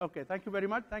Okay, thank you very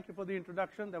much. Thank you for the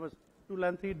introduction. That was too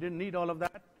lengthy, didn't need all of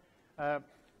that.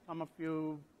 Some of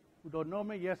you who don't know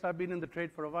me, yes, I've been in the trade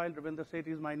for a while. Ravinder Sethi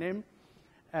is my name.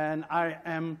 And I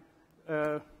am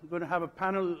going to have a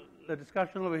panel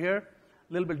discussion over here,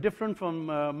 a little bit different from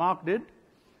Mark did.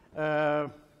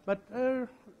 But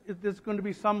there's going to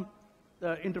be some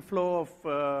interflow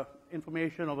of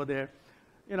information over there.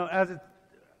 You know,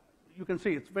 you can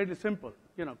see, it's very simple.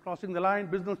 You know, crossing the line,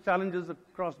 business challenges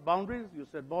across boundaries. You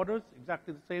said borders,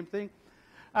 exactly the same thing.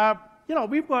 You know,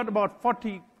 we've got about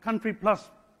 40 country-plus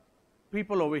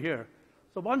people over here.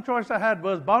 So one choice I had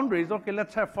was boundaries. Okay,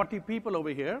 let's have 40 people over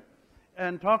here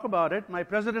and talk about it. My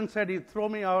president said he'd throw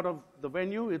me out of the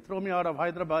venue. He'd throw me out of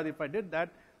Hyderabad if I did that.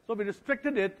 So we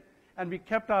restricted it, and we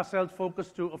kept ourselves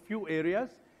focused to a few areas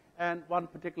and one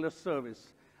particular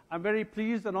service. I'm very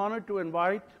pleased and honored to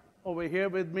invite over here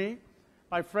with me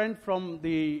my friend from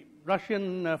the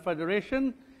Russian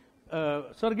Federation,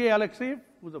 Sergei Alexeyev,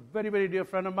 who's a very, very dear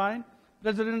friend of mine,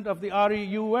 president of the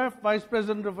REUF, vice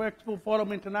president of Expo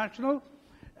Forum International,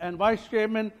 and vice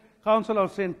chairman, Council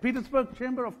of St. Petersburg,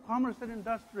 Chamber of Commerce and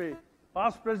Industry,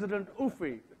 past president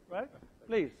UFI, right?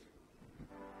 Please.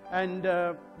 And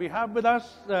we have with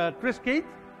us Chris Keith.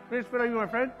 Chris, where are you, my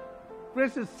friend?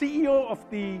 Chris is CEO of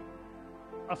the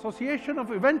Association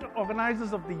of Event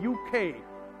Organisers of the UK,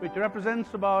 which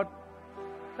represents about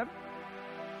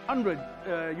 100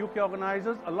 UK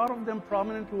organisers, a lot of them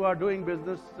prominent who are doing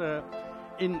business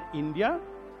in India.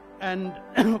 And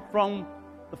from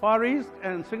the Far East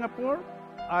and Singapore,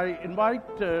 I invite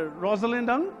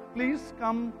Rosalind Ng. Please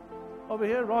come over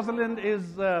here. Rosalind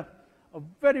is a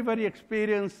very, very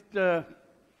experienced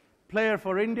player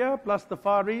for India, plus the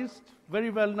Far East, very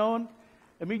well known.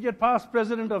 Immediate past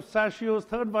president of Sashios,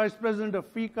 third vice president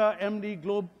of FICA, MD,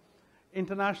 Globe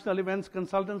International Events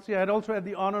Consultancy. I had also had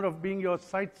the honor of being your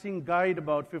sightseeing guide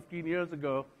about 15 years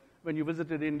ago when you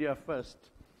visited India first.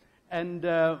 And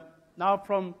now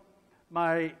from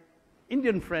my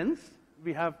Indian friends,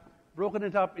 we have broken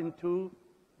it up into,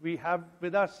 we have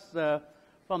with us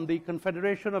from the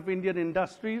Confederation of Indian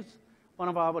Industries, one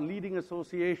of our leading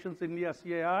associations, India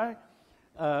CAI,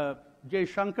 Jay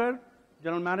Shankar,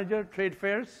 General Manager, Trade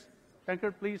Fairs.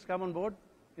 Shankar, please come on board,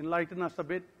 enlighten us a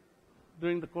bit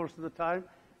during the course of the time.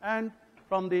 And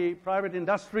from the private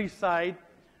industry side,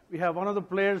 we have one of the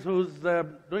players who's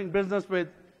doing business with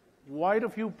quite a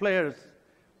few players,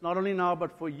 not only now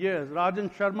but for years.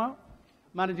 Rajan Sharma,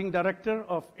 Managing Director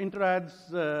of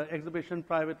Interad's Exhibition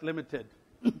Private Limited.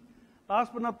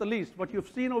 Last but not the least, what you've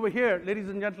seen over here, ladies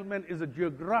and gentlemen, is a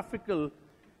geographical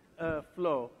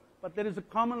flow. But there is a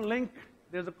common link.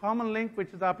 There's a common link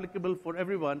which is applicable for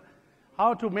everyone,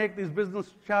 how to make these business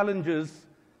challenges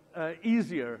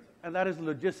easier, and that is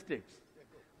logistics,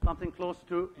 something close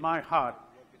to my heart.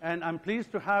 And I'm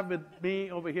pleased to have with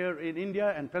me over here in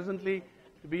India and presently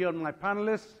to be on my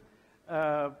panelists.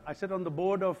 I sit on the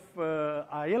board of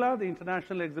IEIA, the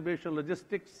International Exhibition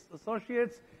Logistics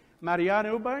Associates, Marianne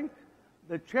Eubank,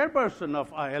 the chairperson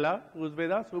of IEIA, who is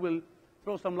with us, who will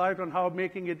throw some light on how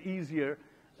making it easier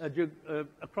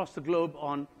across the globe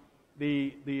on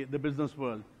the business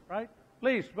world, right?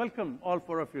 Please, welcome all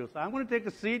four of you. So I'm going to take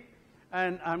a seat,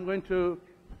 and I'm going to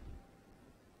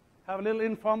have a little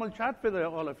informal chat with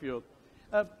all of you.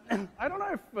 I don't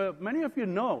know if many of you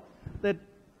know that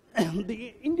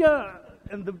the India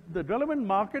and the relevant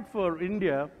market for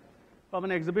India from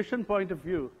an exhibition point of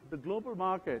view, the global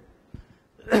market,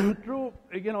 through,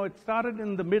 you know, it started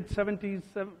in the mid-70s,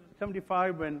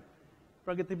 75 when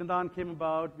Pragati Midan came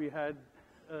about. We had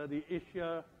the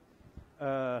Asia,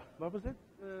 what was it?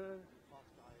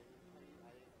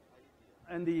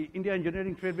 And the India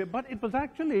Engineering Trade Way. But it was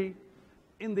actually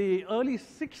in the early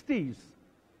 60s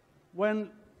when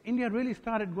India really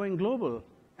started going global,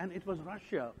 and it was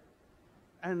Russia.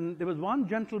 And there was one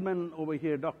gentleman over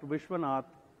here, Dr. Vishwanath,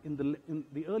 in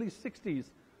the early 60s,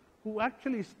 who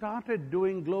actually started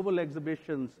doing global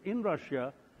exhibitions in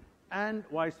Russia and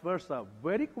vice versa.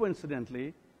 Very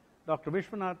coincidentally, Dr.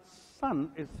 Vishwanath's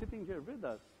son is sitting here with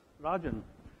us, Rajan.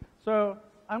 So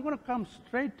I'm going to come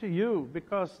straight to you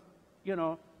because, you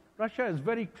know, Russia is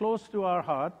very close to our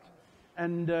heart,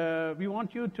 and we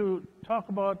want you to talk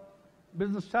about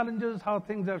business challenges, how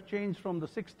things have changed from the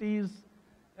 60s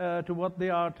to what they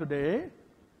are today.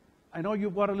 I know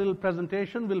you've got a little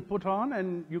presentation we'll put on,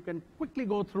 and you can quickly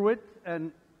go through it,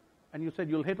 and you said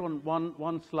you'll hit on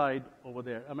one slide over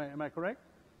there. Am I correct?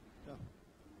 Yeah.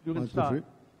 You can start.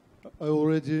 I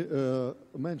already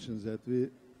mentioned that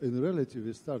in reality,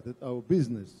 we started our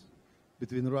business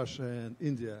between Russia and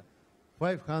India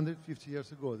 550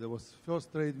 years ago. There was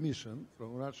first trade mission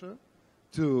from Russia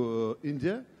to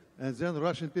India, and then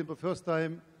Russian people first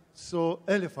time saw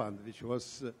elephant, which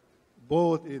was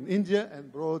bought in India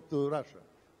and brought to Russia.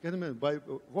 Can you imagine? By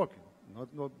walking,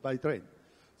 not by train.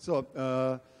 So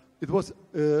it was,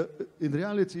 in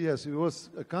reality, yes, it was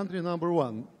country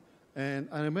 #1. And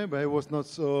I remember I was not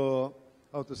so,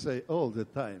 how to say, old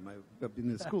at the time. I've been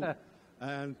in school.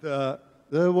 And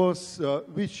there was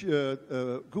which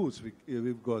goods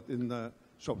we've got in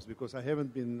shops, because I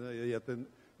haven't been yet in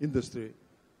industry.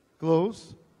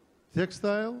 Clothes,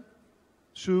 textile,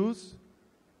 shoes,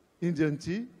 Indian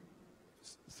tea,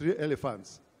 3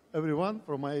 elephants. Everyone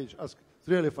from my age asked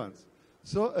 3 elephants.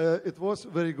 So it was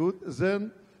very good.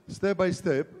 Then, step by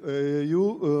step,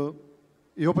 your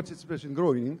participation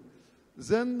growing.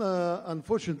 Then,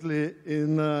 unfortunately,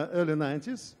 in early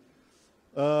 90s,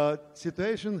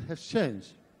 situation has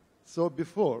changed. So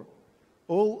before,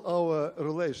 all our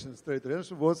relations, trade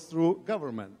relations, was through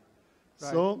government.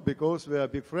 Right. So because we are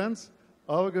big friends,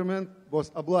 our government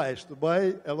was obliged to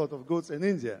buy a lot of goods in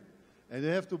India. And you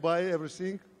have to buy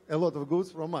everything, a lot of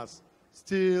goods from us.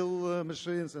 Steel,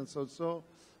 machines, and so.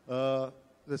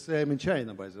 The same in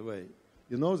China, by the way.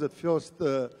 You know that first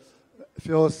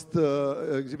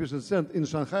exhibition center in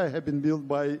Shanghai had been built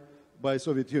by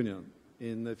Soviet Union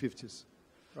in the 50s.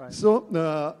 Right. So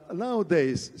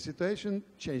nowadays, situation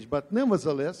changed. But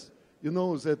nevertheless, you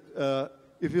know that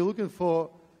if you're looking for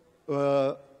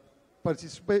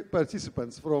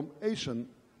participants from Asian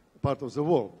part of the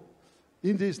world,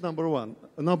 India is #1.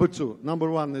 #2.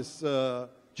 #1 is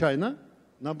China.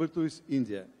 #2 is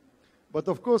India. But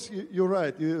of course, you're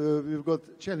right. We've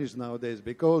got challenge nowadays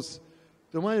because,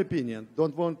 to my opinion,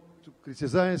 don't want to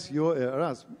criticize you or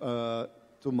us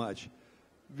too much.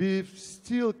 We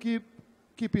still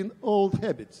keeping old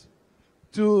habits.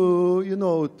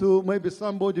 To maybe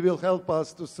somebody will help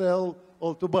us to sell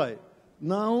or to buy.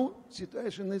 Now,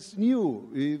 situation is new.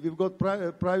 We've got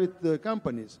private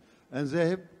companies, and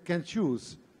they can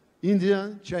choose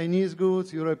Indian, Chinese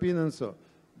goods, European, and so.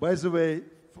 By the way,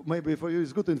 maybe for you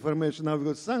it's good information. Now we've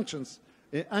got sanctions,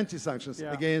 anti-sanctions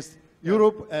against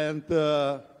Europe and,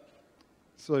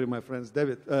 sorry, my friends,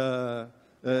 David,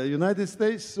 United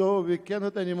States. So we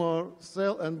cannot anymore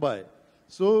sell and buy.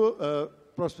 So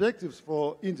perspectives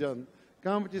for Indian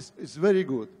companies is very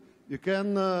good. You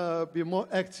can be more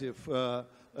active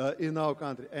in our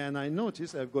country. And I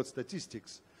notice, I've got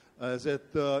statistics,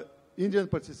 that Indian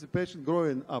participation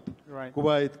growing up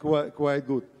quite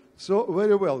good. So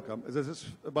very welcome. This is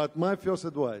about my first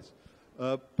advice.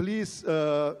 Please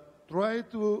try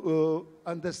to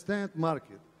understand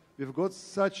market. We've got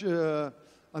such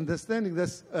understanding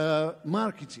that's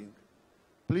marketing.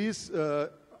 Please,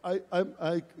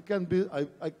 I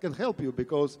can help you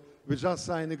because we just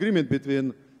signed agreement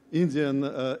between Indian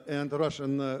and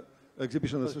Russian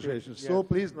exhibition associations. Yes. So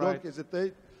please don't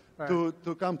hesitate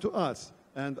to come to us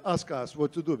and ask us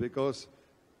what to do, because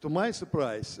to my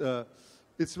surprise,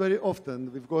 it's very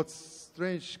often we've got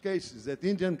strange cases that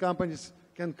Indian companies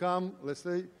can come, let's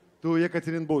say, to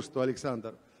Yekaterinburg, to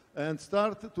Alexander, and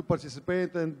start to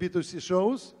participate in B2C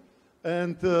shows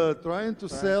and trying to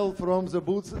sell from the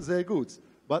booths their goods.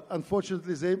 But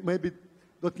unfortunately, they maybe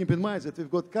don't keep in mind that we've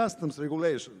got customs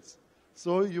regulations.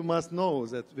 So you must know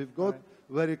that we've got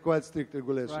quite strict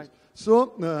regulations. Right.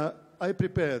 So I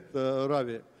prepared,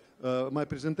 Ravi, my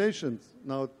presentation,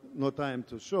 now no time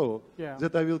to show,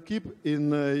 that I will keep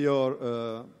in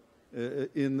your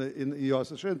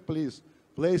association. Please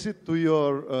place it to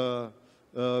your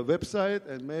website,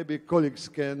 and maybe colleagues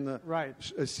can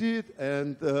see it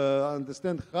and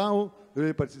understand how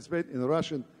we participate in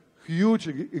Russian huge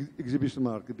exhibition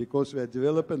market, because we are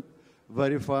developing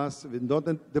very fast. We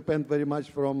don't depend very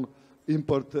much from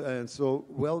import, and so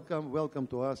welcome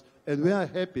to us. And we are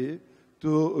happy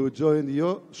to join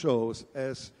your shows.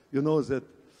 As you know that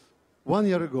 1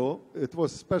 year ago, it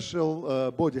was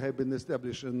special body had been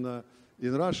established in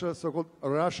Russia, so-called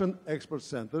Russian Export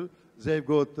Center. They've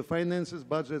got the finances,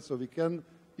 budget, so we can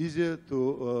easier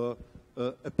to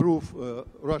approve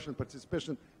Russian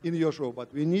participation in your show.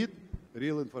 But we need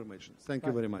real information. Thank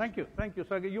you very much. Thank you,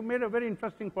 Sergey. You made a very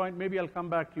interesting point. Maybe I'll come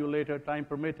back to you later, time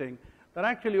permitting. That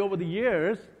actually over the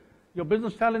years, your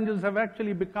business challenges have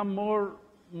actually become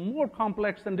more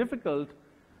complex and difficult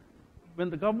when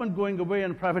the government going away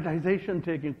and privatization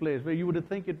taking place, where you would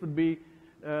think it would be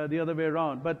the other way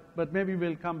around. But maybe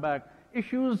we'll come back.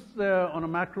 Issues on a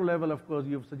macro level, of course,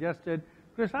 you've suggested.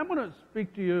 Chris, I'm going to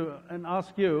speak to you and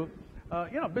ask you,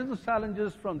 business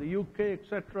challenges from the UK,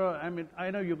 etc. I mean,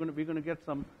 I know we're going to get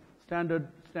some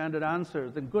standard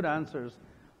answers and good answers,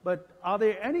 but are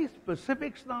there any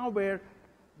specifics now where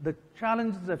the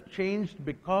challenges have changed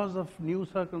because of new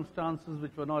circumstances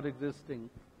which were not existing?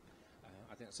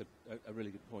 I think that's a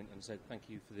really good point, and so thank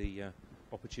you for the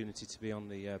opportunity to be on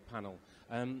the panel.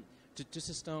 Just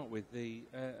to start with, the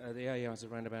AEIA has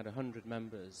around about 100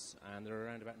 members, and there are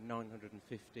around about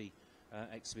 950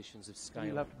 exhibitions of scale.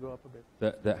 You'll have to go up a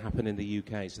bit. That happen in the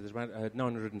UK. So there's around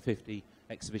 950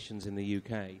 exhibitions in the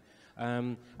UK.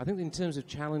 I think in terms of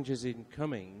challenges in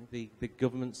coming, the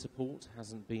government support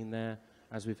hasn't been there,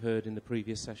 as we've heard in the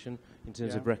previous session, in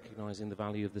terms of recognising the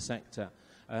value of the sector.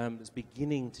 It's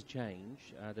beginning to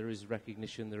change. There is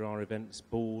recognition, there are events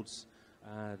boards,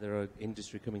 there are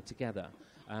industry coming together.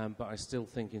 But I still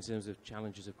think in terms of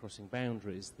challenges of crossing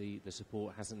boundaries, the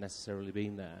support hasn't necessarily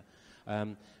been there.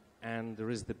 And there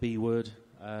is the B word,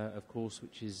 of course,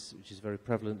 which is very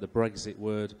prevalent, the Brexit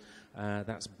word.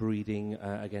 That's breeding,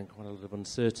 again, quite a lot of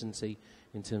uncertainty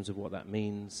in terms of what that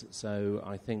means. So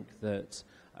I think that's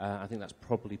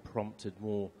probably prompted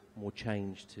more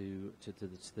change to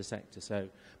the sector. So,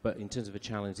 but in terms of a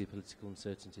challenge, the political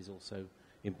uncertainty is also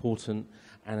important.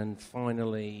 And then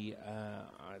finally,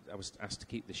 I was asked to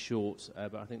keep this short,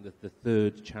 but I think that the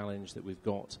third challenge that we've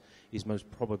got is most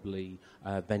probably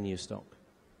venue stock.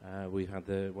 We've had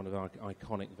one of our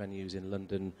iconic venues in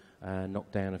London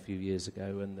knocked down a few years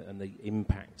ago, and the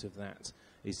impact of that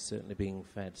is certainly being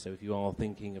fed. So if you are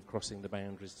thinking of crossing the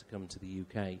boundaries to come to the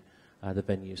UK, the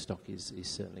venue stock is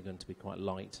certainly going to be quite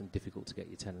light and difficult to get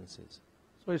your tenancies.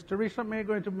 So is Theresa May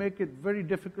going to make it very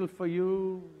difficult for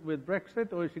you with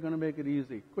Brexit, or is she going to make it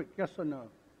easy? Quick, yes or no?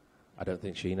 I don't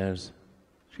think she knows.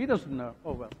 She doesn't know.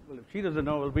 Oh, well, if she doesn't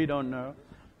know, well, we don't know.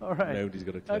 All right. Nobody's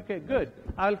got a clue. Okay, good.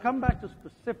 I'll come back to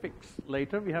specifics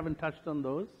later. We haven't touched on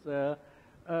those.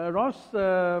 Ross,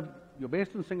 you're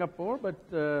based in Singapore, but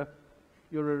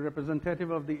you're a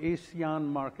representative of the ASEAN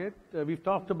market. We've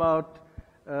talked about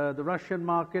the Russian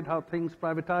market, how things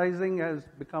privatizing has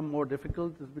become more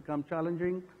difficult, has become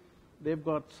challenging. They've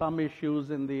got some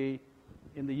issues in the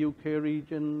UK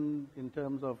region in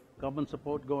terms of government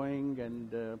support going and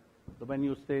the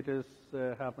venue status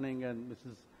happening, and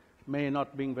Mrs. May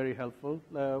not being very helpful.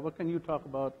 What can you talk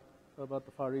about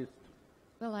the Far East?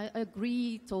 Well, I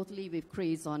agree totally with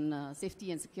Chris on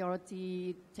safety and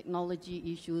security,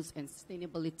 technology issues, and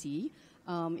sustainability.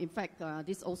 In fact,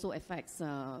 this also affects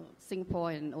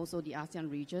Singapore and also the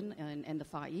ASEAN region and the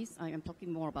Far East. I am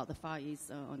talking more about the Far East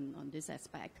on this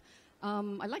aspect.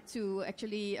 I'd like to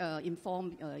actually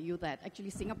inform you that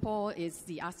actually Singapore is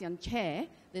the ASEAN chair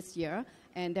this year,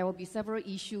 and there will be several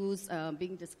issues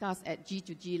being discussed at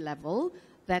G2G level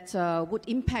that would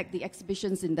impact the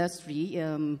exhibitions industry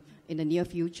in the near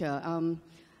future.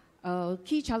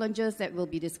 Key challenges that will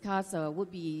be discussed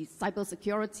would be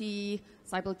cybersecurity,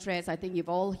 cyber threats. I think you've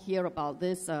all heard about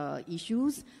these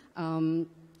issues.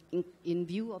 In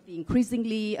view of the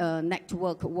increasingly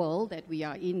network world that we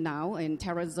are in now, and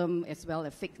terrorism as well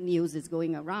as fake news is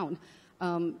going around.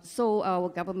 So our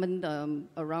government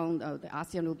around the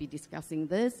ASEAN will be discussing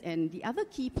this. And the other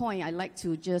key point I'd like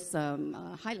to just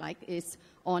highlight is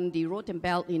on the Road and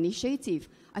Belt Initiative.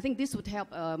 I think this would help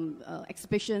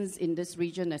exhibitions in this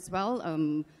region as well.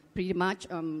 Pretty much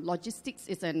logistics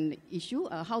is an issue.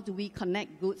 How do we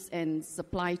connect goods and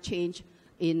supply chain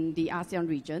in the ASEAN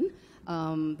region?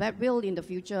 That will in the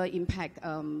future impact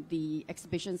the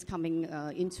exhibitions coming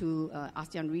into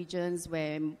ASEAN regions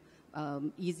where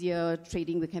easier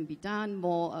trading can be done,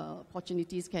 more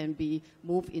opportunities can be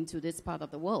moved into this part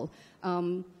of the world.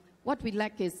 What we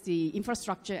lack is the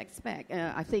infrastructure aspect.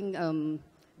 I think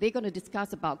they're going to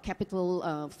discuss about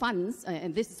capital funds,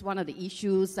 and this is one of the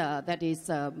issues that is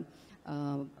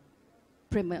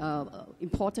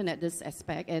important at this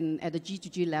aspect, and at the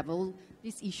G2G level,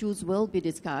 these issues will be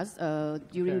discussed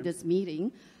during this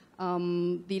meeting.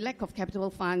 The lack of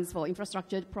capital funds for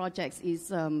infrastructure projects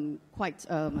is quite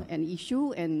an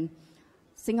issue, and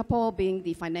Singapore being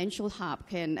the financial hub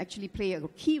can actually play a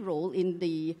key role in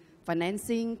the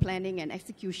financing, planning, and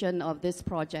execution of these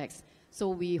projects. So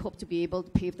we hope to be able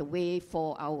to pave the way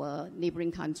for our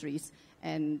neighboring countries.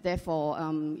 And therefore,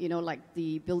 like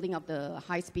the building of the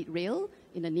high-speed rail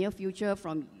in the near future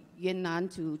from Yunnan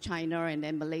to China and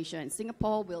then Malaysia and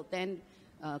Singapore will then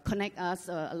connect us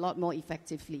a lot more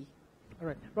effectively. All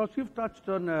right. Ross, you've touched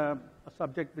on a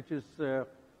subject which is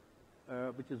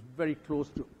very close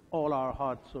to all our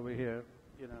hearts over here,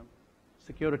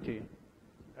 security.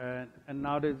 And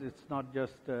nowadays it's not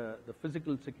just the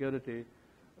physical security.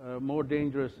 More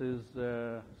dangerous is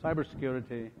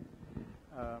cybersecurity.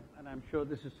 And I'm sure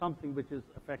this is something which is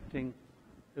affecting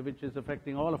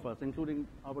all of us, including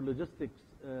our logistics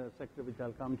sector, which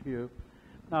I'll come to you.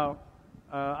 Now,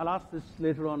 I'll ask this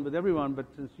later on with everyone, but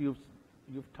since you've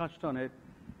touched on it,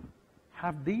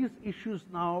 have these issues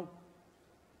now,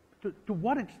 to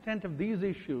what extent have these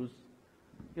issues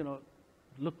you know,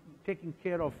 taking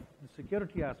care of the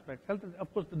security aspects. Health,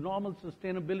 of course, the normal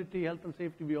sustainability, health and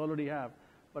safety we already have,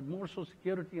 but more so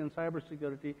security and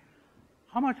cybersecurity.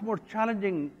 How much more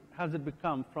challenging has it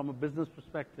become from a business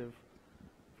perspective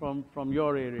from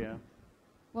your area?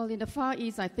 Well, in the Far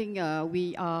East, I think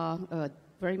we are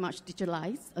very much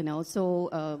digitalized, and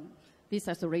also this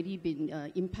has already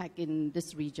been impact in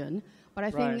this region. But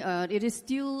I think it is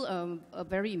still a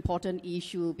very important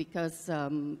issue because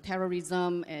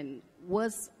terrorism and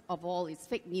worst of all is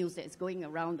fake news that is going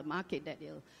around the market that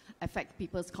will affect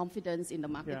people's confidence in the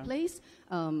marketplace.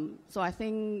 So I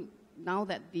think now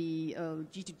that the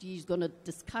G2G is going to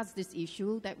discuss this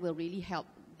issue, that will really help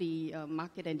the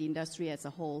market and the industry as a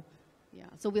whole. Yeah,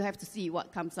 so we'll have to see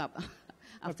what comes up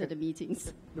after the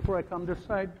meetings. Before I come this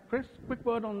side, Chris, quick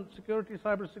word on security,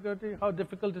 cybersecurity. How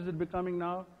difficult is it becoming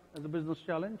now as a business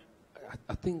challenge?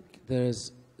 I think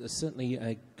there's certainly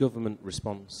a government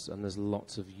response, and there's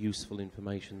lots of useful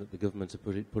information that the government are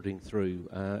putting through.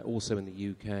 Also in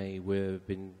the UK, we've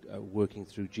been working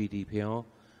through GDPR.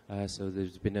 So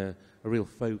there's been a real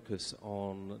focus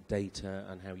on data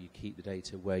and how you keep the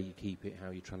data, where you keep it,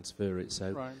 how you transfer it.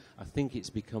 So I think it's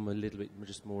become a little bit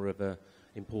just more of a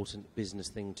important business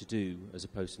thing to do as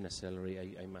opposed to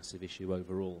necessarily a massive issue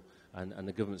overall. And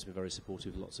the government's been very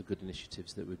supportive of lots of good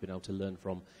initiatives that we've been able to learn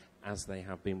from, as they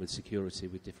have been with security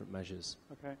with different measures.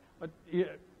 Okay, but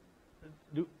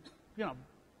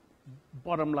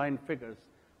bottom line figures.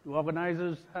 Do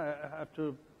organizers have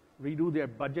to redo their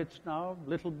budgets now, a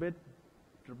little bit,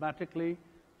 dramatically,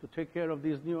 to take care of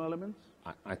these new elements?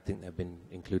 I think they've been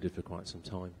included for quite some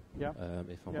time,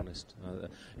 if I'm honest.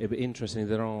 It'd be interesting,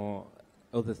 there are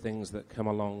other things that come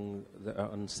along that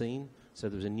are unseen. So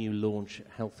there was a new launch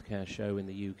healthcare show in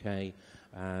the UK,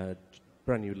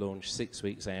 brand new launch, 6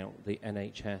 weeks out. The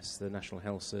NHS, the National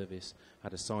Health Service,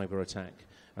 had a cyber attack,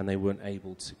 and they weren't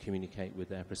able to communicate with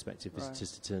their prospective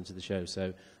visitors to turn to the show. So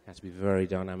they had to be very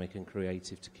dynamic and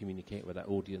creative to communicate with that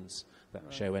audience. That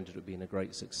show ended up being a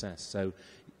great success. So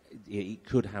it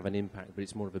could have an impact, but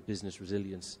it's more of a business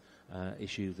resilience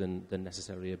issue than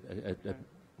necessarily a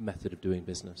method of doing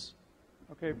business.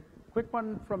 Okay, quick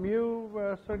one from you,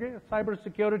 Sergey.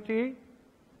 Cybersecurity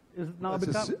is now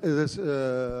become...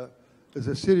 It's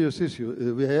a serious issue.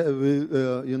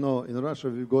 You know, in Russia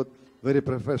we've got very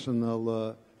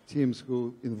professional teams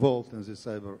who involved in this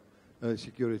cyber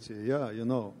security. Yeah, you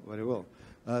know very well.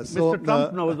 Mr.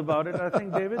 Trump knows about it, I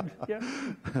think, David. Yeah.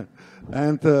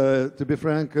 And to be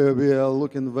frank, we are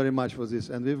looking very much for this.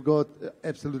 And we've got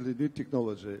absolutely new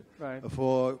technology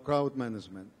for crowd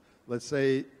management. Let's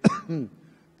say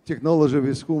technology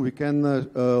with whom we can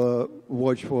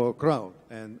watch for crowd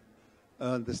and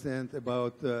understand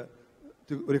about to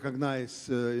recognize,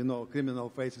 you know, criminal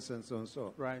faces and so on and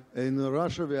so. Right. In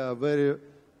Russia, we are very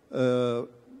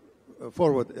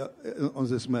forward on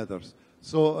these matters.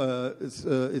 So it's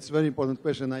a very important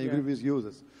question. I agree with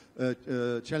you.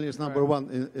 Challenge number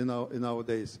one in our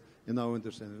days, in our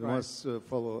understanding. We must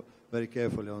follow very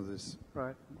carefully on this.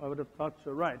 Right. I would have thought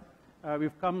so. Right.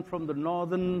 We've come from the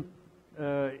northern,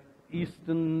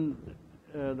 eastern,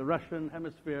 the Russian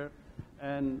hemisphere,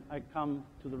 and I come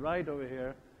to the right over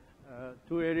here.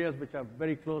 Two areas which are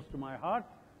very close to my heart,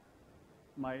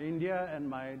 my India and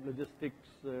my logistics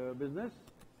business.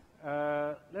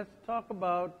 Let's talk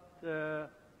about,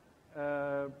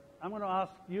 I'm going to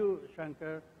ask you,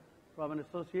 Shankar, from an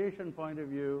association point of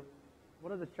view,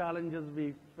 what are the challenges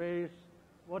we face?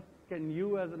 What can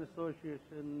you as an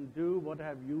association do? What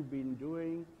have you been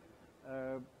doing,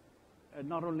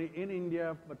 not only in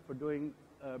India, but for doing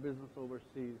business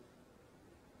overseas?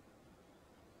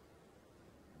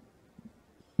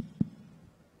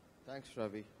 Thanks,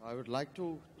 Ravi. I would like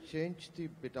to change the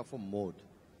bit of a mode.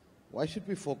 Why should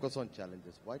we focus on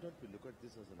challenges? Why don't we look at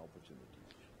this as an opportunity?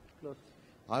 Close.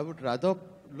 I would rather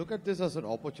look at this as an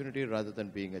opportunity rather than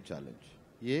being a challenge.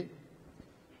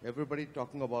 Everybody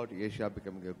talking about Asia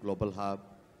becoming a global hub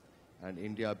and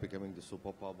India becoming the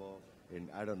superpower in,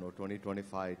 I don't know,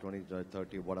 2025,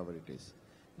 2030, whatever it is.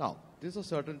 Now, these are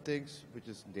certain things which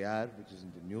is in the air, which is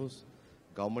in the news.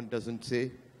 Government doesn't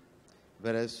say,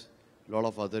 whereas a lot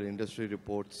of other industry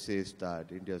reports says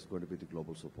that India is going to be the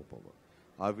global superpower.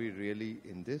 Are we really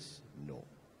in this? No.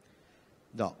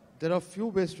 Now, there are a few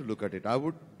ways to look at it. I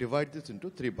would divide this into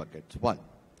three buckets. One,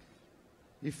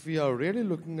 if we are really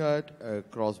looking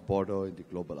at cross-border in the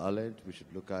global alliance, we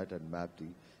should look at and map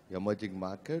the emerging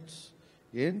markets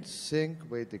in sync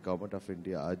with the Government of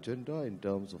India agenda in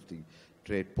terms of the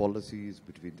trade policies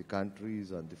between the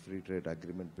countries and the free trade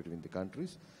agreement between the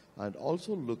countries, and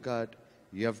also look at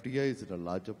FDI is in a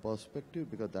larger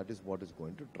perspective because that is what is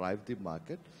going to drive the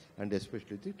market and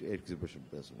especially the exhibition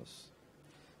business.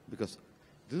 Because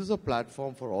this is a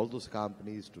platform for all those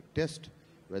companies to test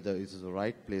whether it is the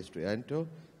right place to enter,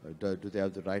 do they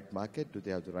have the right market, do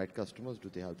they have the right customers, do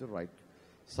they have the right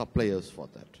suppliers for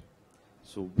that.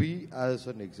 So we as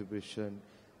an exhibition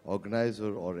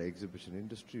organizer or exhibition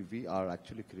industry, we are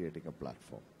actually creating a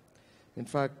platform. In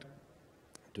fact,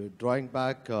 drawing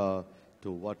back to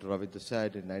what Ravinder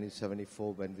said in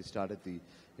 1974 when we started the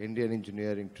Indian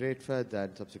Engineering Trade Fair,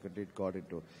 then subsequently it got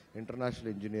into International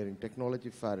Engineering Technology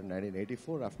Fair in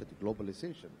 1984 after the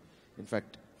globalization. In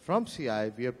fact, from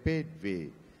CI, we have paid way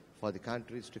for the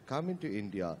countries to come into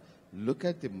India, look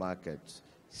at the markets,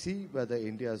 see whether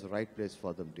India is the right place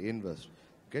for them to invest,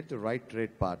 get the right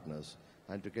trade partners,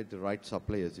 and to get the right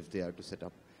suppliers if they have to set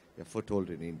up a foothold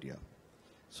in India.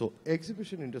 So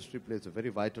exhibition industry plays a very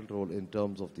vital role in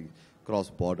terms of the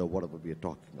cross-border, whatever we are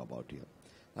talking about here.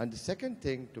 And the second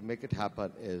thing to make it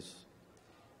happen is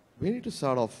we need to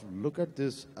sort of look at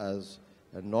this as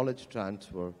a knowledge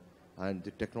transfer and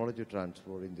the technology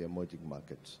transfer in the emerging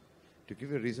markets. To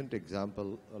give you a recent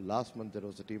example, last month there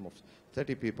was a team of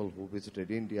 30 people who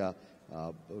visited India,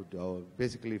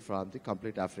 basically from the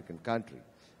complete African country.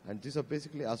 And these are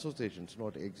basically associations,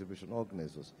 not exhibition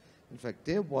organizers. In fact,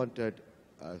 they wanted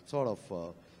sort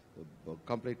of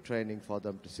complete training for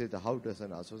them to say how does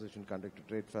an association conduct a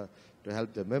trade fair to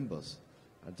help their members.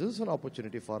 And this is an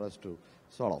opportunity for us to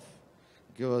sort of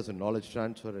give us a knowledge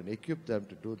transfer and equip them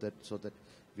to do that so that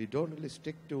we don't really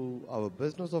stick to our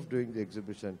business of doing the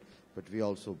exhibition, but we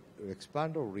also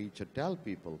expand our reach and tell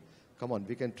people, come on,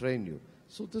 we can train you.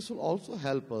 So this will also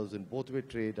help us in both way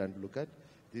trade and look at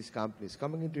these companies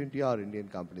coming into India or Indian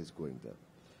companies going there.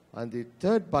 And the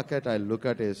third bucket I look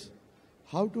at is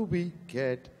how do we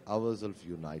get ourselves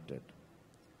united?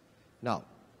 Now,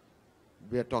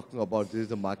 we are talking about this is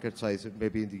the market size.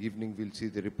 Maybe in the evening we'll see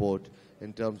the report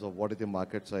in terms of what is the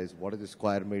market size, what is the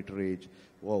square meter age,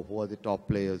 who are the top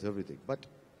players, everything. But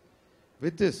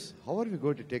with this, how are we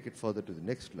going to take it further to the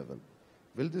next level?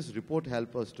 Will this report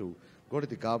help us to go to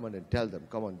the government and tell them,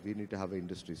 come on, we need to have an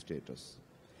industry status?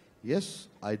 Yes,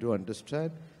 I do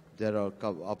understand. There are,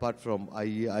 apart from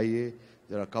IEIA,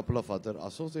 there are a couple of other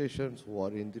associations who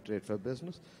are in the trade fair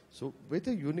business. So with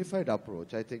a unified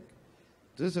approach, I think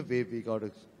this is a way we got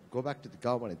to go back to the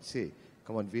government and say,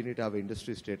 come on, we need to have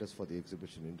industry status for the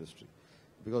exhibition industry.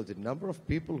 Because the number of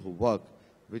people who work,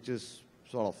 which is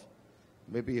sort of,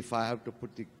 maybe if I have to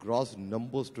put the gross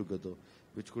numbers together,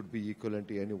 which could be equivalent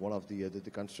to any one of the either the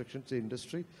construction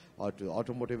industry or to the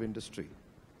automotive industry.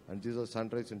 And these are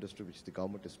sunrise industry which the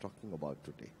government is talking about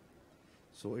today.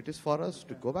 So it is for us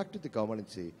to go back to the government and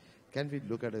say, can we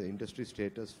look at an industry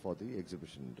status for the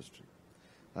exhibition industry?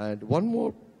 And one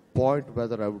more point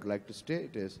whether I would like to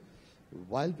state is,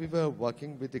 while we were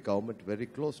working with the government very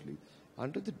closely,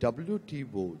 under the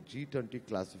WTO G20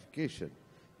 classification,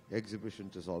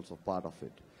 exhibitions is also part of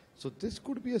it. So this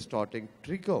could be a starting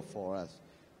trigger for us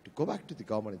to go back to the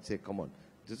government and say, come on,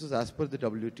 this is as per the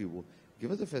WTO,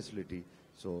 give us a facility.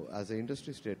 So as an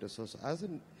industry status, as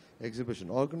an exhibition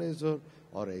organizer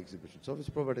or an exhibition service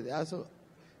provider, as an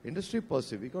industry per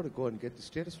se, we got to go and get the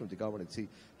status from the government and see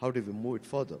how do we move it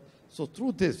further. So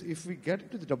through this, if we get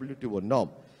into the WTO norm,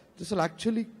 this will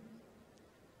actually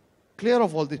clear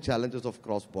off all the challenges of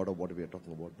cross-border, what we are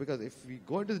talking about. Because if we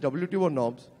go into the WTO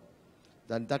norms,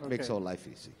 then that makes our life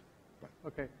easy. Right.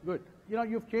 Okay, good. You know,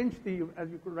 you've changed as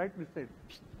you could rightly say,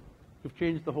 you've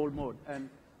changed the whole mode. And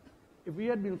if we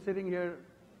had been sitting here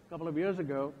a couple of years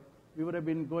ago, we would have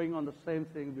been going on the same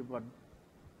thing. We've got,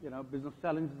 business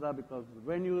challenges are because of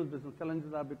the venues, business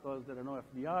challenges are because there are no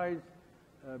FDIs,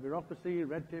 bureaucracy,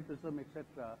 red tapeism,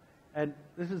 etc. And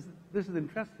this is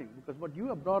interesting because what you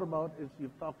have brought about is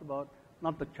you've talked about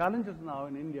not the challenges now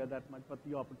in India that much, but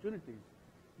the opportunities.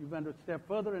 You went a step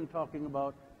further in talking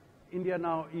about India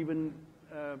now even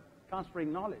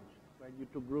transferring knowledge, right? You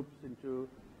took groups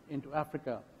into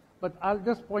Africa. But I'll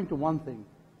just point to one thing,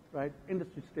 right?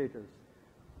 Industry status.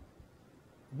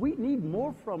 We need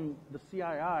more from the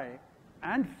CII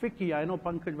and FICCI, I know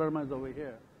Pankaj Verma is over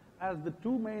here, as the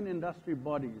two main industry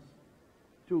bodies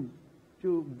to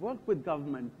work with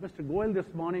government. Mr. Goyal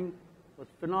this morning was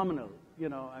phenomenal. He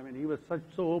was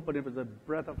so open, it was a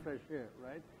breath of fresh air,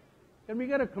 right? Can we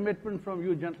get a commitment from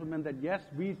you gentlemen that yes,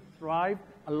 we strive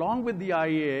along with the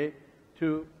IEA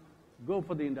to go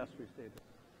for the industry status?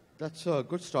 That's a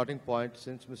good starting point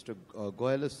since Mr.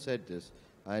 Goyal has said this.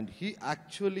 And he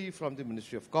actually from the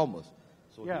Ministry of Commerce.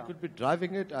 So he could be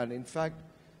driving it. And in fact,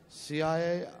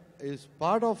 CIA is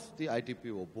part of the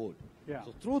ITPO board. Yeah.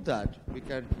 So through that, we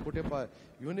can put up a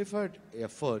unified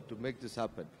effort to make this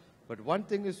happen. But one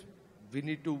thing is, we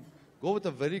need to go with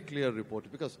a very clear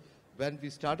report, because when we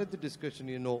started the discussion,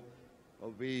 you know,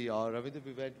 Ravinder,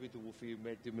 we went with UFI,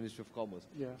 met the Ministry of Commerce.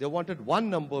 Yeah. They wanted one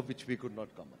number which we could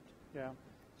not comment. Yeah.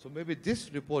 So maybe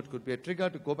this report could be a trigger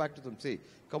to go back to them, say,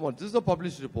 come on, this is the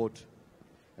published report,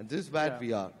 and this is where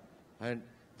we are. And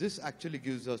this actually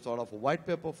gives us sort of a white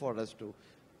paper for us to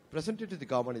present it to the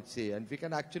government, say, and we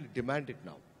can actually demand it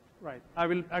now. Right. I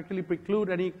will actually preclude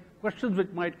any questions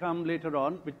which might come later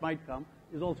on,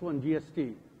 is also on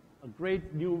GST. A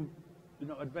great new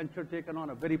adventure taken on,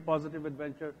 a very positive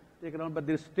adventure taken on, but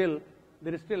there is still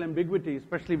ambiguity,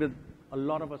 especially with a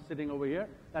lot of us sitting over here.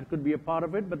 That could be a part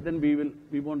of it, but then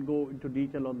we won't go into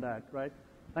detail on that, right?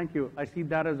 Thank you. I see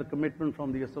that as a commitment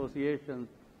from the association.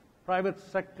 Private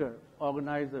sector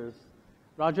organizers.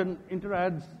 Rajan,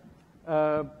 Interads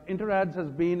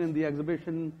has been in the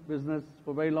exhibition business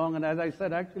for very long, and as I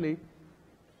said, actually,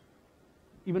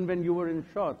 even when you were in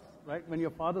shorts, right? When your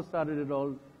father started it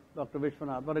all, Dr.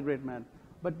 Vishwanath, what a great man.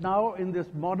 But now in this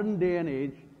modern day and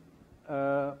age,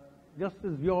 just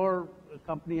as your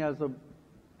company as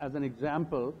an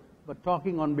example, but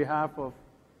talking on behalf of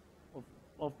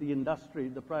the industry,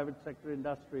 the private sector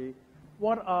industry,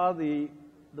 what are the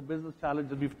business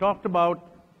challenges? We've talked about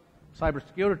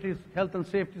cybersecurity, health and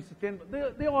safety,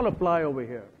 sustainability. They all apply over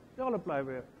here. They all apply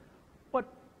over here. But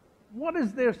what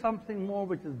is there something more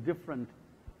which is different,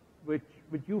 which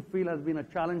you feel has been a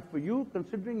challenge for you,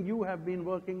 considering you have been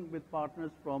working with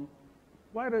partners from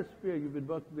quite a sphere? You've been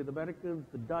working with Americans,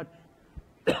 the Dutch,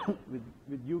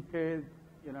 with UK,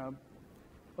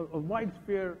 a wide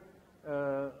sphere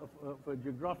of a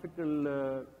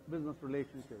geographical business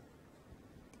relationship.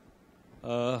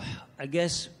 I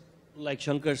guess, like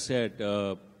Shankar said,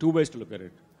 two ways to look at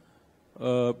it.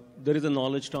 There is a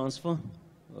knowledge transfer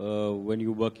when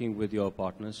you're working with your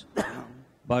partners.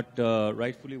 But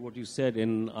rightfully what you said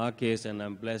in our case, and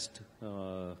I'm blessed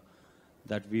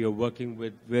that we are working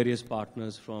with various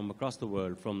partners from across the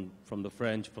world, from the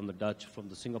French, from the Dutch, from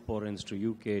the Singaporeans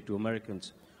to UK to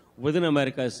Americans. Within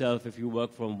America itself, if you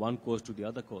work from one coast to the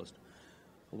other coast,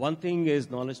 one thing is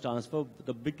knowledge transfer.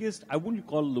 The biggest, I wouldn't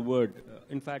call the word,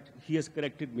 in fact, he has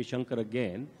corrected me, Shankar,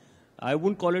 again. I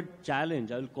wouldn't call it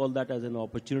challenge. I'll call that as an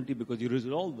opportunity, because you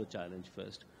resolve the challenge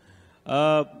first.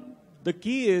 The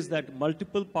key is that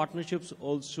multiple partnerships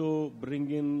also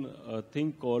bring in a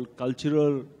thing called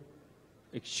cultural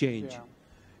exchange. Yeah.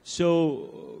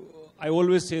 So I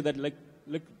always say that, like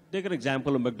take an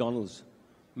example of McDonald's.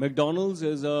 McDonald's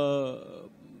is a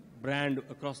brand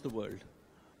across the world.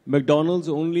 McDonald's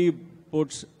only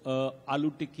puts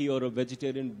aloo tikki or a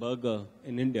vegetarian burger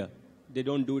in India. They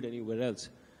don't do it anywhere else.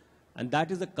 And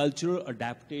that is the cultural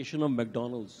adaptation of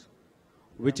McDonald's,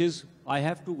 which is, I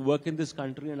have to work in this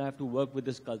country and I have to work with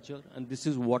this culture, and this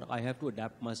is what I have to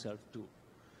adapt myself to.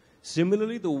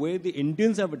 Similarly, the way the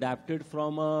Indians have adapted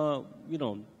from a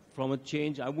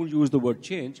change, I won't use the word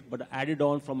change, but added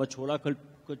on from a chola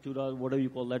cultura, whatever you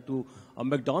call that, to a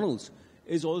McDonald's,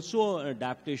 is also an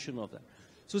adaptation of that.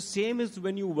 So same is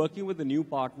when you're working with a new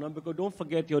partner, because don't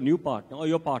forget your new partner or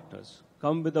your partners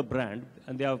come with a brand,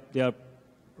 and they are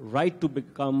right to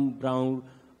become brand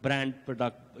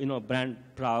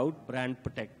proud, brand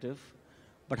protective.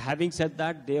 But having said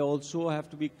that, they also have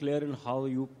to be clear in how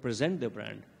you present their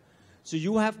brand. So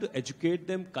you have to educate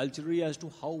them culturally as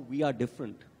to how we are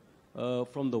different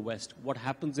from the West. What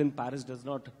happens in Paris does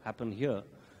not happen here,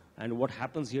 and what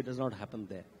happens here does not happen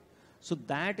there. So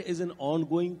that is an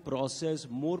ongoing process,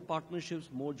 more partnerships,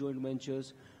 more joint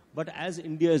ventures. But as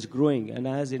India is growing and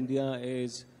as India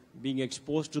is being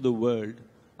exposed to the world,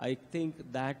 I think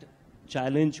that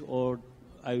challenge, or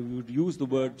I would use the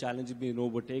word challenge, being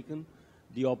overtaken.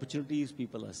 The opportunities,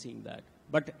 people are seeing that.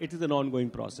 But it is an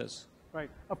ongoing process. Right.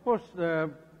 Of course,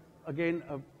 again,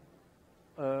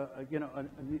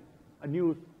 a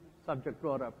new subject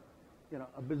brought up,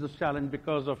 a business challenge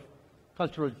because of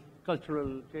cultural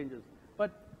changes.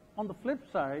 But on the flip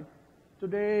side,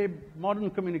 today,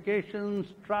 modern communications,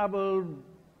 travel,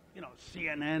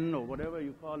 CNN or whatever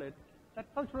you call it, that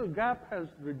cultural gap has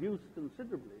reduced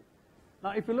considerably.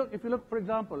 Now, if you look, for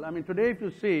example, I mean, today if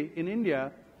you see in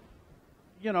India,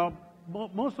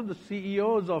 most of the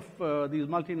CEOs of these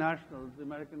multinationals, the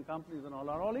American companies and all,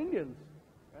 are all Indians,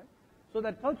 right? So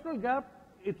that cultural gap,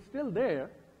 it's still there,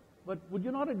 but would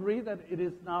you not agree that it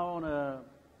is now on a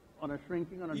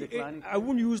shrinking, on a declining? I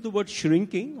wouldn't use the word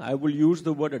shrinking. I will use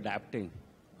the word adapting.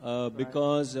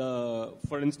 Because,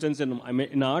 for instance,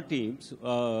 in our teams,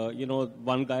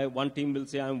 one team will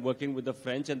say, I'm working with the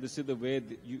French, and this is the way,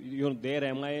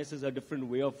 their MIS is a different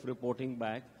way of reporting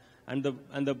back, and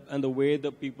the way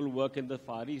the people work in the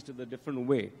Far East is a different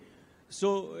way.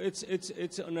 So it's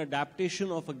an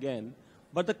adaptation of, again,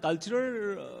 but the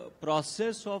cultural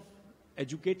process of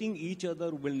educating each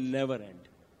other will never end.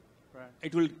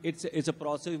 Right. It's a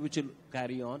process which will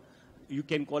carry on. You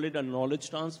can call it a knowledge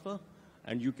transfer,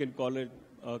 and you can call it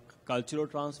a cultural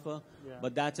transfer,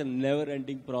 but that's a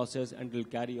never-ending process and will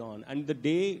carry on. And the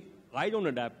day I don't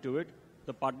adapt to it,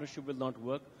 the partnership will not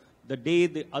work. The day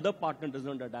the other partner does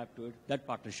not adapt to it, that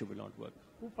partnership will not work.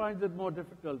 Who finds it more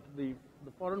difficult, the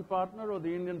foreign partner or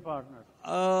the Indian partner?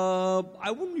 I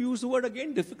wouldn't use the word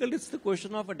again difficult. It's the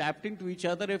question of adapting to each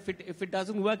other. If it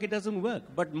doesn't work, it doesn't work.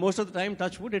 But most of the time,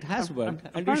 touch wood, it has worked,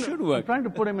 and it should work. I'm trying to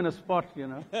put him in a spot,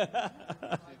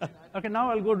 Okay,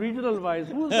 now I'll go regional-wise.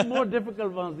 Who's the more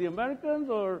difficult ones, the Americans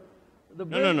or the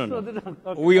Brits? No.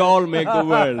 Okay. We all make the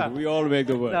world. We all make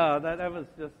the world. No, that was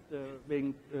just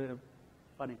being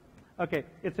funny. Okay,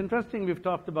 it's interesting. We've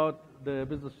talked about the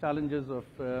business challenges of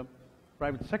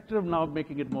private sector now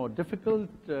making it more difficult.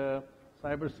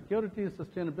 Cybersecurity,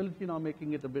 sustainability now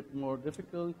making it a bit more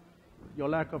difficult. Your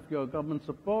lack of your government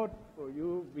support for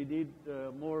you. We need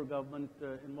more government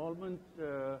involvement.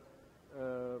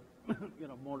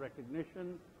 More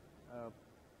recognition.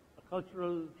 A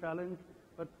cultural challenge.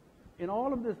 But in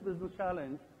all of this business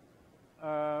challenge,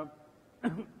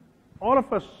 all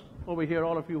of us over here,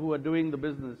 all of you who are doing the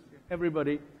business,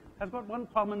 everybody has got one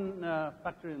common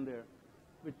factor in there,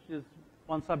 which is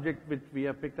one subject which we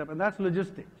have picked up, and that's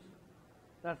logistics.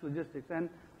 That's logistics. And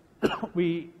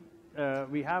we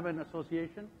have an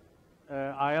association,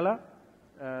 IELA,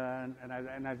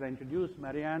 and as I introduced,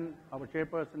 Marianne, our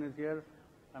chairperson, is here.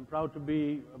 I'm proud to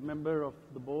be a member of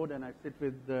the board, and I sit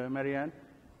with Marianne.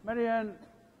 Marianne,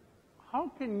 how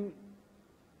can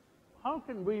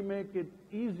we make it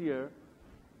easier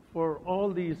for all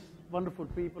these wonderful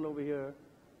people over here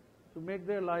to make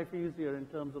their life easier in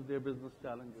terms of their business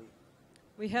challenges?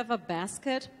 We have a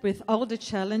basket with all the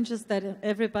challenges that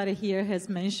everybody here has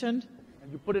mentioned.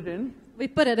 And you put it in? We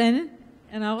put it in,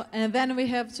 and then we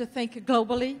have to think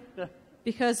globally,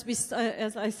 because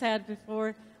as I said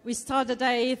before, we start the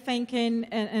day thinking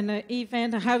in an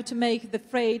event how to make the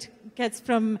freight gets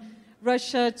from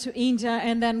Russia to India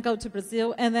and then go to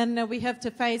Brazil, and then we have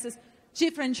to face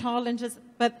different challenges,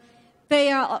 but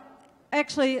they are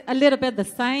actually a little bit the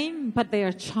same, but they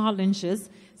are challenges.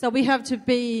 So we have to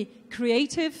be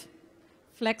creative,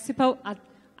 flexible,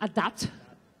 adapt.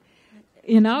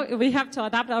 We have to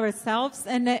adapt ourselves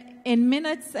in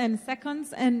minutes and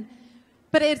seconds,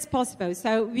 but it's possible.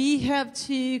 So we have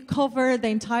to cover the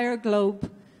entire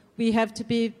globe. We have to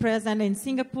be present in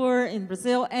Singapore, in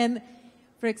Brazil, and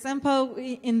for example,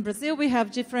 in Brazil, we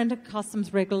have different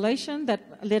customs regulation that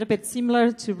a little bit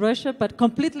similar to Russia, but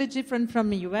completely different from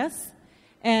the US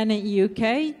and the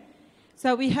UK.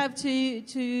 So we have to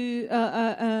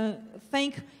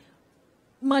think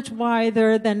much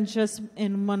wider than just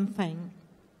in one thing.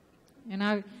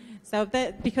 So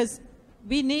that, because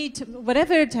we need to,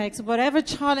 whatever it takes, whatever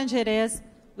challenge it is,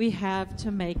 we have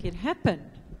to make it happen.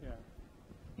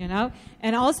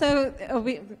 And also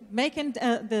we making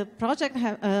the project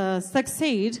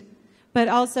succeed, but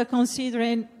also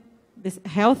considering this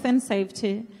health and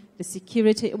safety, the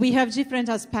security. We have different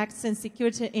aspects in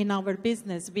security in our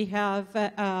business. We have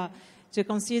to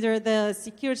consider the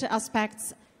security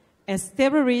aspects as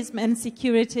terrorism and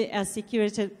security as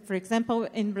security. For example,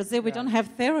 in Brazil, we don't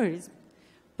have terrorism.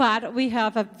 But we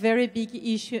have a very big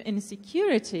issue in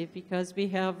security because we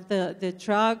have the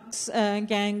drugs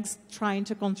gangs trying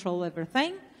to control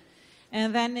everything.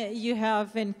 And then you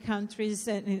have in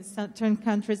certain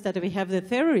countries that we have the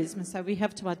terrorism, so we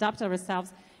have to adapt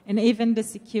ourselves and even the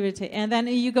security. And then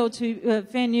you go to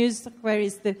venues where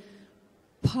is the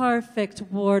perfect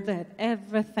world that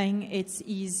everything it's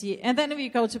easy. And then we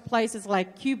go to places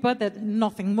like Cuba that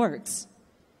nothing works.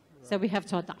 So we have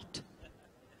to adapt.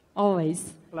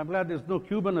 Always. Well, I'm glad there's no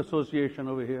Cuban association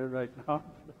over here right now.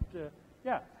 But,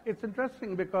 yeah, it's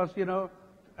interesting because,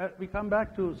 we come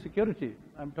back to security.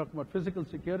 I'm talking about physical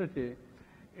security.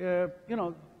 The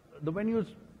venues,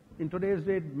 in today's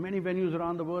day, many venues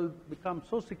around the world become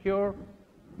so secure.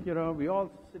 We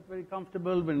all sit very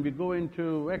comfortable when we go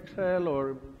into Excel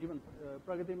or even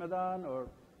Pragati Maidan, or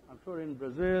I'm sure in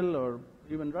Brazil or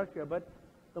even Russia. But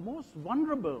the most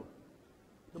vulnerable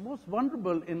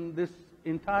in this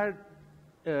entire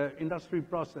industry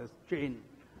process chain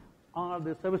are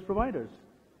the service providers.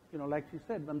 Like she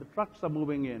said, when the trucks are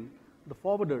moving in, the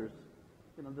forwarders,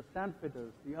 the stand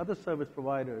fitters, the other service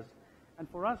providers. And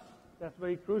for us, that's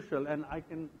very crucial. And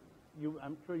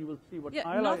I'm sure you will see what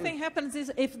IELA nothing happens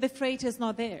if the freight is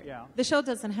not there. Yeah. The show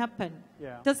doesn't happen.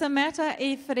 Yeah. Doesn't matter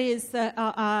if it is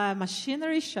a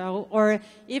machinery show or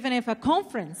even if a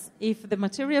conference. If the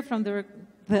material from the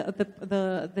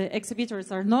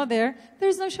exhibitors are not there,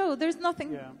 there's no show. There's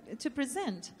nothing to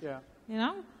present. Yeah. You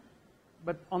know.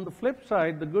 But on the flip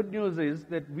side, the good news is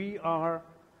that we are,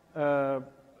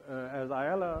 as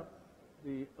IELA,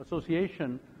 the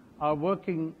association, are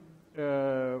working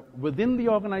within the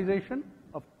organization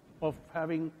of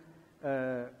having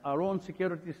our own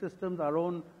security systems, our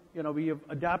own, we have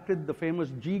adapted the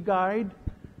famous G guide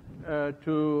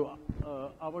to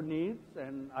our needs,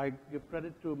 and I give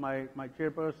credit to my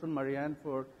chairperson, Marianne,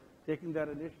 for taking that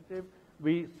initiative.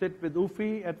 We sit with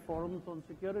UFI at forums on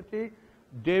security.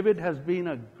 David has been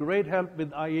a great help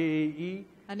with IAAE.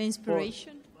 An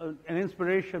inspiration? An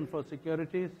inspiration for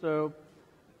security. So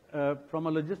from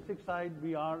a logistics side,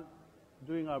 we are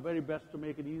doing our very best to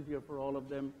make it easier for all of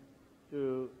them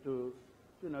for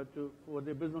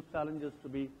their business challenges to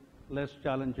be less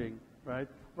challenging, right?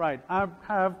 Right, I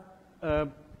have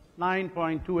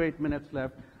 9.28 minutes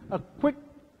left. A quick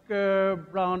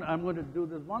round, I'm going to do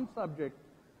this one subject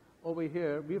over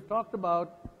here. We've talked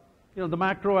about the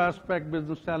macro aspect,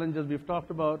 business challenges. We've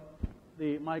talked about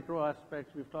the micro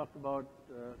aspects. We've talked about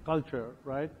culture,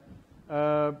 right?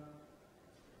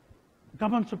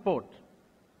 Government support.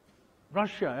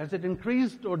 Russia, has it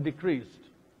increased or decreased?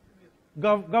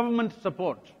 Government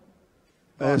support.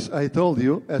 As I told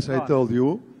you,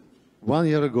 1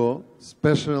 year ago,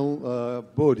 special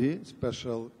body,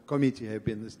 special committee have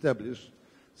been established,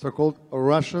 so-called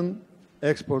Russian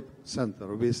Export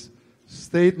Center, with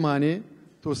state money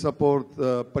to support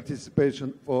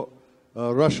participation for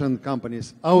Russian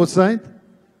companies outside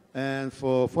and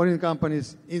for foreign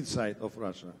companies inside of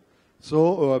Russia.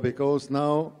 So because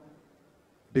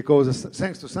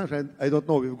thanks to sanctions, I don't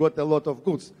know, we've got a lot of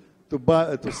goods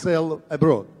to sell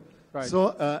abroad. Right.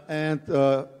 So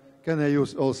can I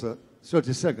use also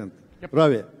 30 seconds, Yep.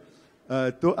 Ravi,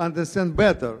 to understand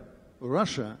better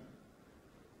Russia?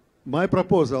 My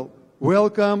proposal: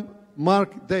 welcome,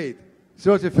 mark date,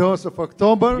 31st of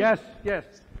October. Yes, yes.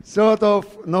 3rd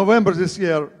of November this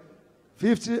year,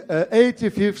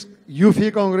 85th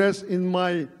UFI Congress in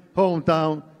my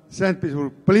hometown, St.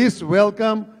 Petersburg. Please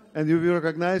welcome, and you will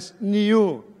recognize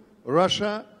new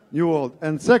Russia, new world.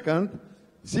 And second,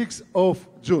 6th of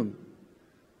June,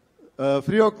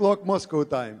 3 o'clock Moscow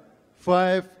time,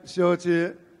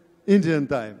 5:30 Indian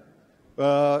time.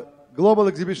 Global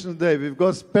Exhibition Day. We've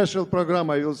got special program.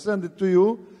 I will send it to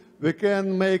you. We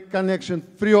can make connection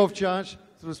free of charge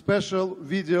through special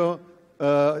video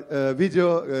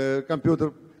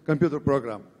computer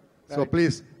program. So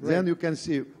please, then you can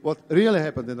see what really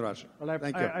happened in Russia. Well,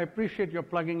 Thank you. I appreciate your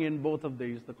plugging in both of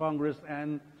these, the Congress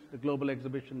and the Global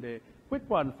Exhibition Day. Quick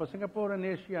one for Singapore and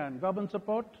ASEAN. Government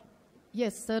support?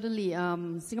 Yes, certainly.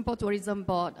 Singapore Tourism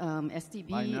Board,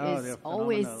 STB, has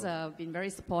always been very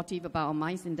supportive about our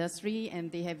MICE industry,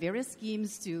 and they have various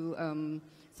schemes to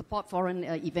support foreign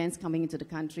events coming into the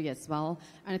country as well.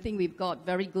 And I think we've got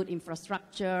very good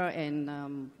infrastructure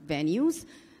and venues.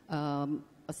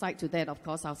 Aside to that, of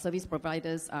course, our service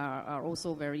providers are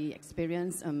also very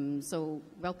experienced. So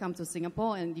welcome to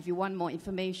Singapore. And if you want more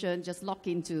information, just log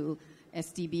into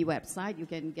STB website. You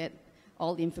can get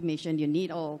all the information you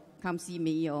need, or come see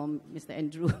me or Mr.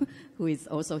 Andrew, who is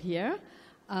also here.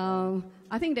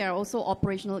 I think there are also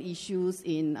operational issues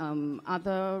in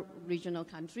other regional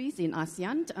countries in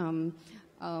ASEAN,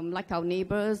 like our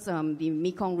neighbors, the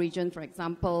Mekong region, for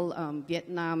example,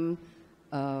 Vietnam,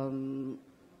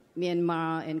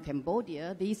 Myanmar and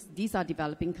Cambodia. These are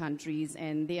developing countries,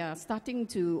 and they are starting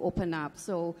to open up.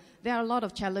 So there are a lot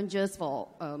of challenges for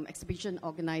exhibition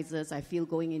organizers, I feel,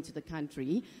 going into the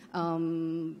country.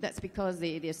 That's because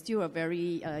they're still a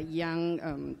very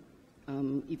young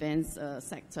events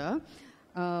sector.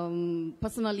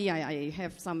 Personally, I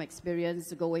have some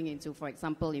experience going into, for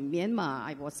example, in Myanmar.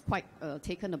 I was quite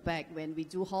taken aback when we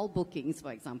do hall bookings,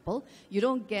 for example. You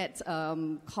don't get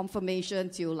confirmation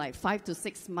till like 5 to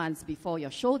 6 months before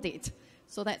your show date.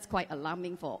 So that's quite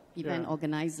alarming for event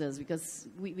organizers, because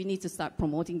we need to start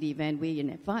promoting the event way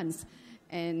in advance.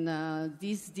 And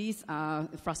these are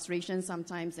frustrations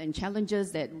sometimes and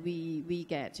challenges that we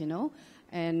get, you know.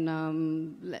 And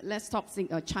let's talk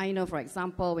China, for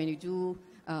example. When you do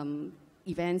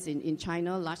events in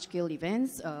China, large-scale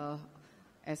events,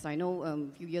 as I know a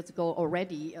few years ago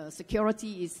already,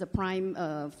 security is the prime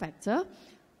factor.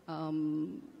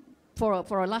 for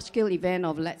a large-scale event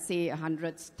of, let's say,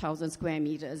 100,000 square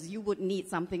meters, you would need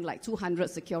something like 200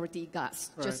 security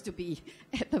guards just to be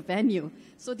at the venue.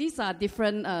 So these are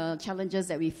different challenges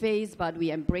that we face, but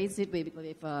we embrace it with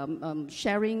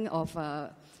sharing of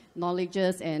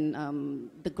knowledges, and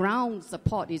the ground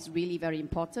support is really very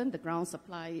important. The ground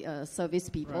supply service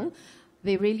people,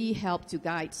 they really help to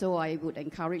guide. So I would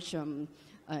encourage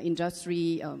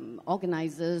industry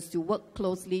organizers to work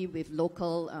closely with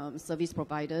local service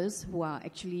providers who are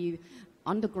actually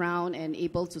on the ground and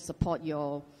able to support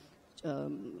your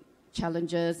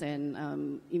challenges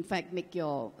and, in fact, make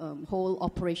your whole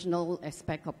operational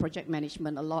aspect of project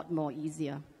management a lot more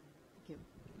easier.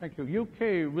 Thank you.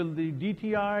 UK, will the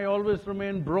DTI always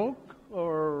remain broke,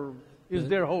 or is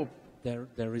there hope?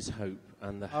 There is hope,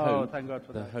 and the thank God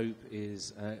for the that. hope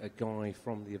is a guy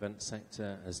from the event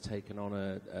sector has taken on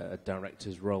a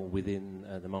director's role within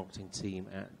the marketing team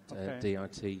at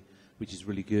DIT, which is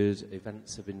really good.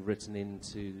 Events have been written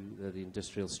into the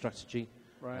industrial strategy,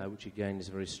 which again is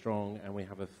very strong, and we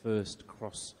have a first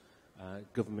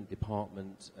cross-government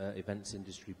department events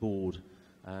industry board.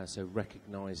 So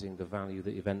recognising the value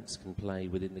that events can play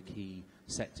within the key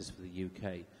sectors for the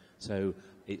UK. So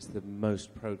it's the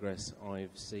most progress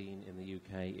I've seen in the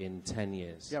UK in 10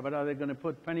 years. Yeah, but are they going to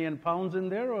put penny and pounds in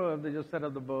there, or have they just set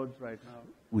up the boards right now?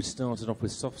 We started off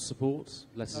with soft support,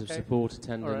 letters of support,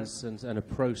 attendance, and a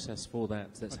process for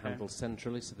that's handled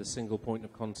centrally, so the single point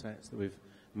of contact that we've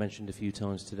mentioned a few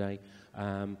times today.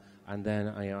 And then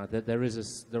there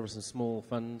are some small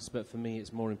funds, but for me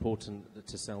it's more important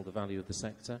to sell the value of the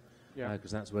sector,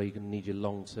 because that's where you're going to need your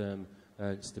long-term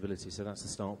stability. So that's the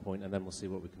start point, and then we'll see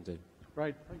what we can do.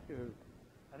 Right, thank you.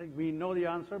 I think we know the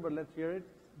answer, but let's hear it.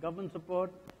 Government support.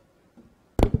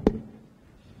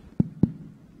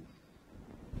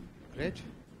 Great.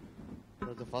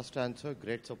 For the first answer,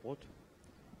 great support.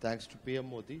 Thanks to PM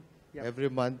Modi. Every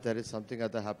month there is something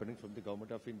other happening from the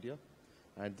Government of India.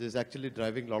 And this is actually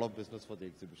driving a lot of business for the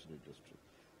exhibition industry.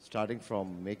 Starting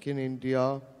from Make in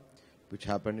India, which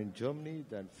happened in Germany,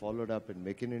 then followed up in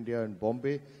Make in India in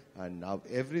Bombay, and now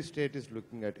every state is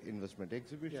looking at investment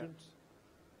exhibitions.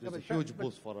 There's a huge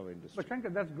boost for our industry. But Shankar,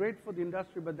 that's great for the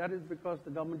industry, but that is because the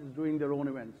government is doing their own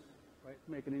events, right,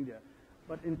 Make in India.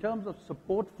 But in terms of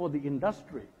support for the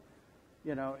industry,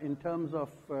 you know, in terms of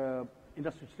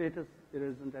industry status, there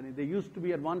isn't any. There used to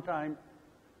be at one time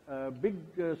big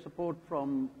support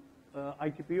from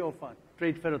ITPO fund,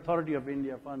 Trade Fair Authority of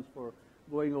India funds for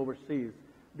going overseas.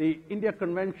 The India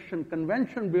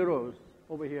convention bureaus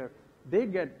over here, they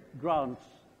get grants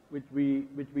which we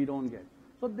don't get.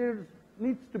 So there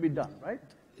needs to be done, right?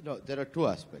 No, there are two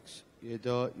aspects.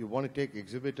 Either you want to take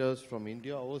exhibitors from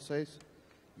India overseas.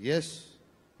 Yes,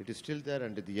 it is still there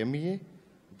under the MEA.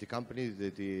 The companies,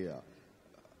 the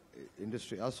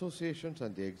industry associations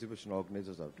and the exhibition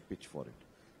organizers have to pitch for it.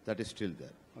 That is still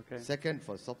there. Okay. Second,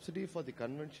 for subsidy for the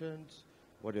conventions,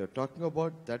 what you're talking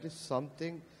about, that is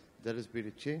something, there has been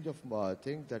a change of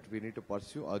thing that we need to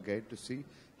pursue again to see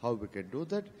how we can do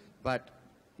that. But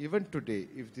even today,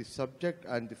 if the subject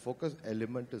and the focus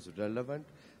element is relevant,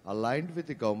 aligned with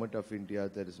the Government of India,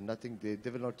 there is nothing, they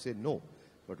will not say no.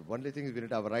 But only thing is we need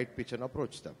to have a right pitch and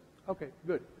approach them. Okay,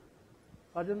 good.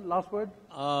 Arjun, last word?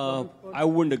 I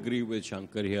wouldn't agree with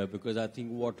Shankar here, because I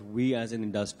think what we as an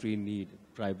industry need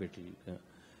privately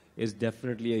is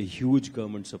definitely a huge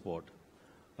government support.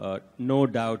 No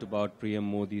doubt about PM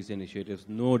Modi's initiatives.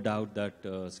 No doubt that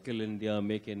Skill India,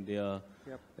 Make India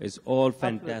is all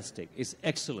fantastic. It's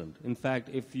excellent. In fact,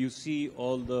 if you see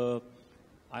all the...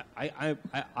 I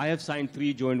have signed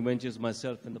 3 joint ventures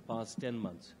myself in the past 10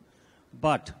 months.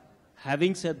 But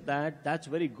having said that, that's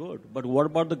very good. But what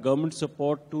about the government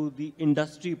support to the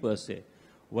industry per se?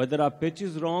 Whether our pitch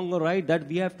is wrong or right, that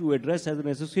we have to address as an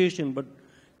association. But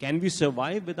can we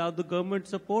survive without the government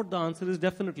support? The answer is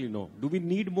definitely no. Do we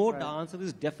need more? The answer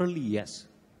is definitely yes.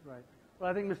 Right.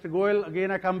 Well, I think Mr. Goyal, again,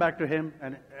 I come back to him,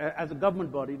 and as a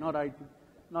government body, not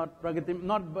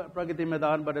Pragati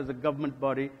Maidan, but as a government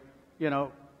body, you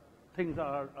know, things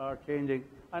are changing.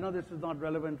 I know this is not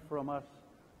relevant from us,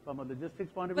 from a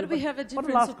logistics point of view. But we have a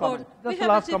different support. We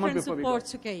have a different support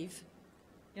to give.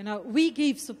 You know, we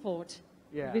give support.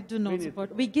 Yeah, we do not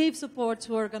support. We give support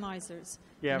to organizers.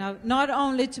 Yeah. You know, not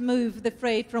only to move the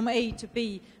freight from A to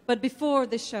B, but before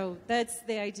the show. That's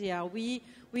the idea.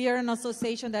 We are an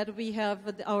association that we have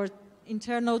our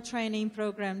internal training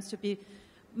programs to be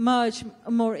much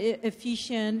more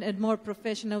efficient and more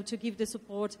professional to give the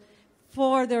support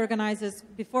for the organizers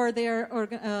before they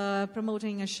are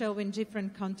promoting a show in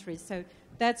different countries. So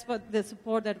that's what the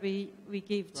support that we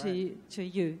give to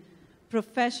you.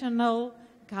 Professional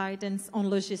guidance on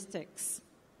logistics.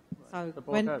 Right.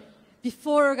 So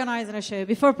before organizing a show,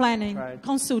 before planning, Right.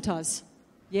 consult us.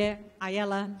 Yeah,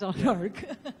 IELA.org.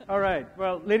 All right.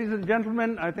 Well, ladies and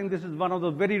gentlemen, I think this is one of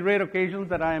the very rare occasions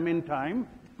that I am in time.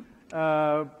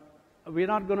 We're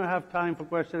not going to have time for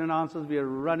question and answers. We are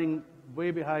running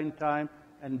way behind time,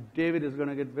 and David is going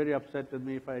to get very upset with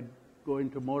me if I go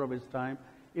into more of his time.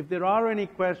 If there are any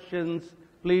questions,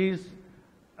 please,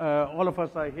 all of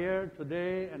us are here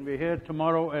today, and we're here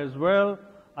tomorrow as well.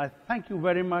 I thank you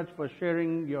very much for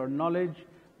sharing your knowledge,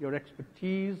 your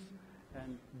expertise,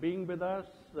 and being with us.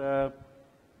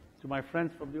 To my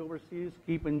friends from the overseas,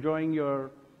 keep enjoying your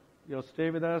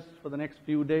stay with us for the next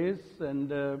few days, and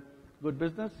good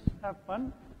business. Have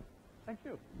fun. Thank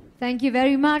you. Thank you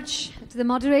very much to the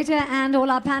moderator and all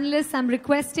our panelists. I'm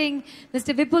requesting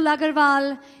Mr. Vipul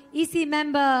Agarwal, EC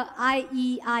member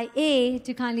IEIA,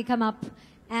 to kindly come up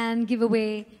and give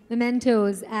away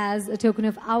mementos as a token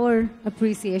of our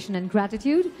appreciation and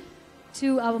gratitude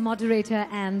to our moderator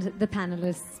and the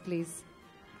panelists, please.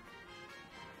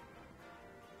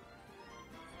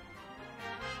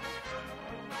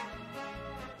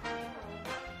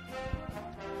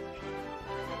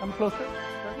 Come closer.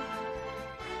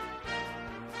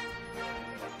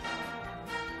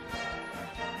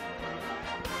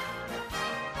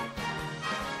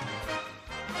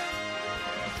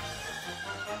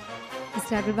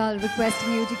 Mr. Agarwal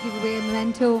requesting you to give away a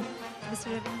memento to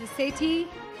Mr. Ravinder Sethi.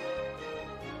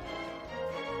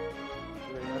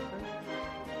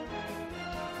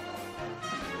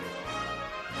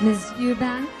 Ms.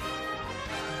 Eubank.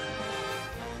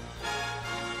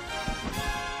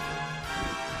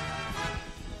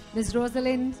 Ms.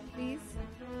 Rosalind, please.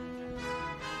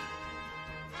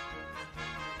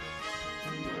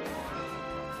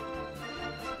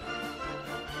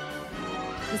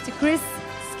 Mr. Chris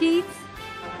Skeets.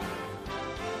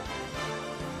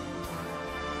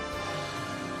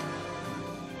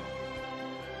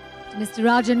 Mr.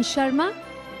 Rajan Sharma.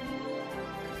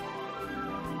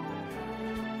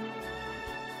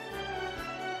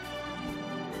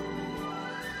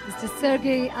 Mr.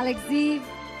 Sergey Alexeyev.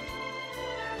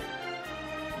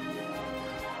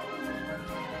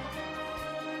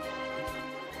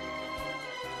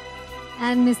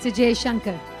 And Mr. Jay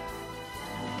Shankar.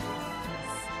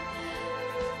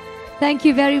 Thank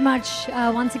you very much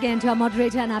once again to our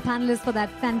moderator and our panelists for that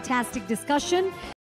fantastic discussion.